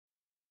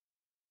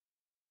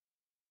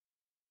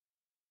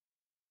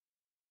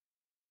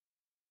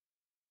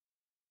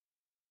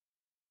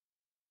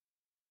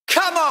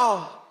Come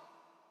on.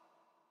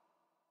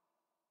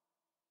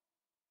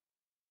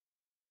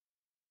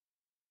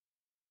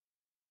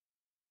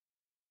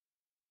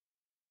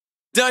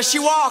 Does she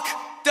walk?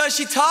 Does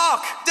she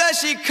talk? Does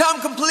she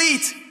come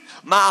complete?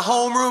 My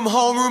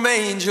homeroom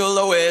angel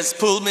always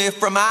pulled me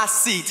from my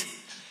seat.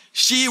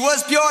 She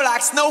was pure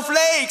like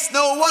snowflakes,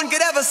 no one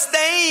could ever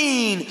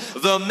stain.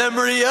 The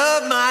memory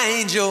of my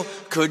angel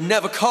could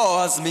never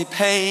cause me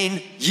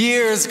pain.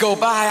 Years go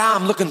by,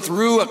 I'm looking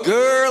through a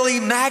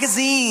girly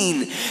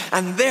magazine,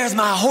 and there's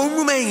my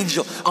homeroom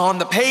angel on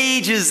the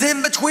pages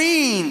in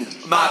between.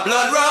 My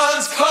blood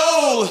runs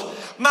cold,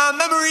 my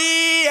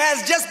memory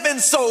has just been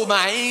sold.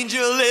 My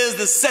angel is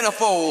the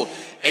centerfold.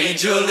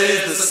 Angel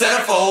is the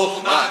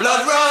centerfold. My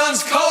blood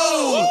runs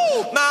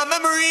cold, my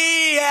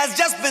memory has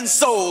just been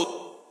sold.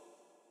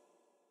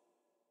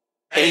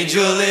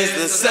 Angel is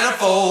the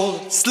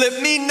centerfold.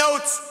 Slip me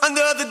notes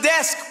under the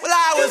desk while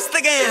I was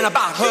thinking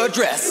about her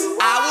dress.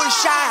 I was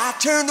shy, I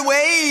turned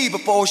away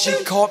before she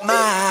caught my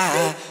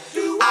eye.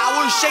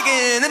 I was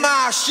shaking in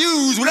my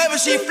shoes whenever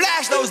she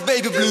flashed those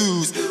baby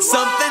blues.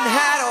 Something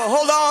had a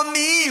hold on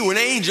me when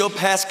Angel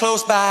passed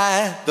close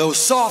by. Those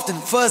soft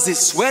and fuzzy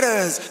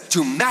sweaters,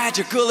 too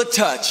magical a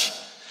touch.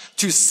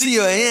 To see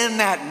her in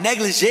that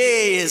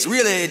negligee is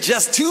really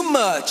just too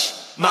much.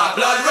 My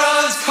blood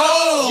runs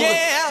cold.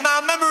 Yeah,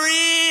 my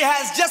memory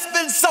has just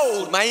been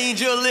sold. My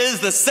angel is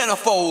the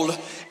centerfold.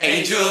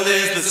 Angel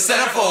is the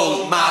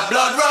centerfold. My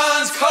blood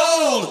runs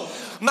cold.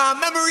 My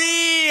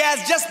memory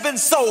has just been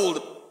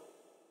sold.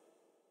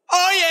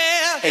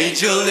 Oh yeah.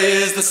 Angel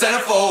is the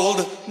centerfold.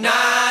 Na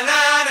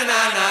na na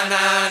na na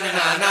na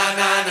na na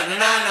na na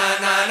na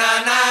na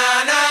na na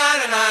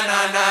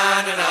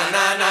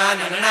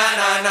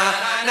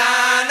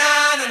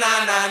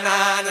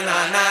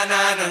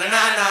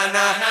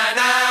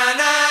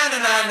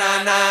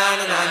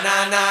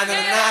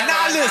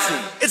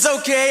It's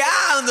okay,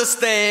 I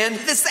understand.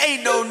 This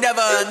ain't no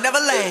never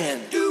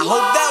land. I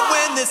hope that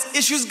when this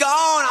issue's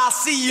gone, I'll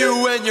see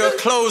you when your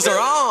clothes are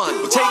on.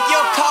 We'll take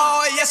your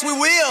car, yes we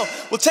will.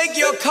 We'll take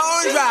your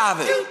car and drive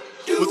it.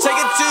 We'll take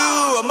it to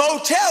a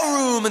motel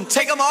room and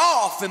take them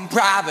off in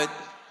private.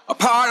 A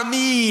part of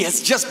me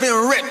has just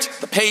been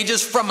ripped. The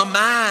pages from my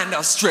mind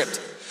are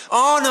stripped.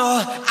 Oh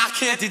no, I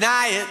can't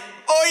deny it.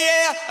 Oh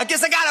yeah, I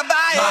guess I gotta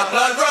buy it. My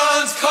blood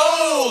runs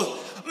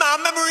cold. My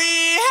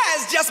memory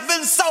has just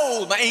been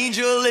sold. My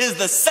angel is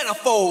the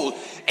centerfold.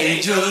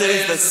 Angel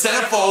is the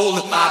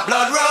centerfold. My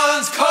blood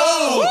runs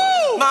cold.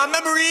 Woo! My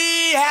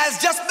memory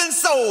has just been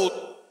sold.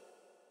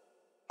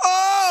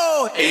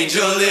 Oh,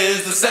 angel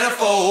is the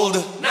centerfold.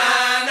 Na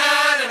na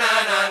na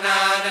na na na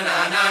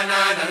na na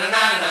na na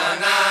na na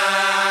na.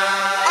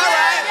 All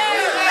right.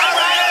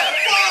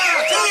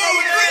 1, 2,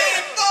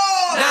 3,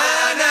 4. Na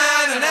na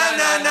na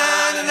na na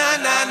na na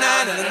na na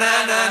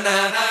na na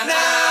na.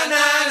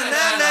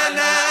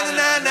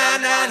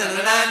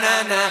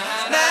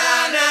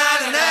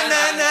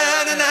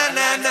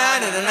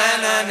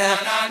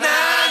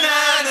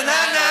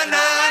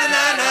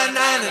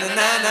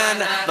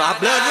 My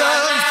blood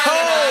runs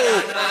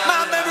cold.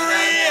 My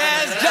memory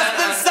has just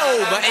been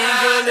sold. My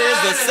angel is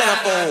the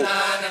centerfold.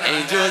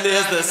 Angel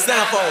is the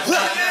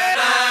centerfold.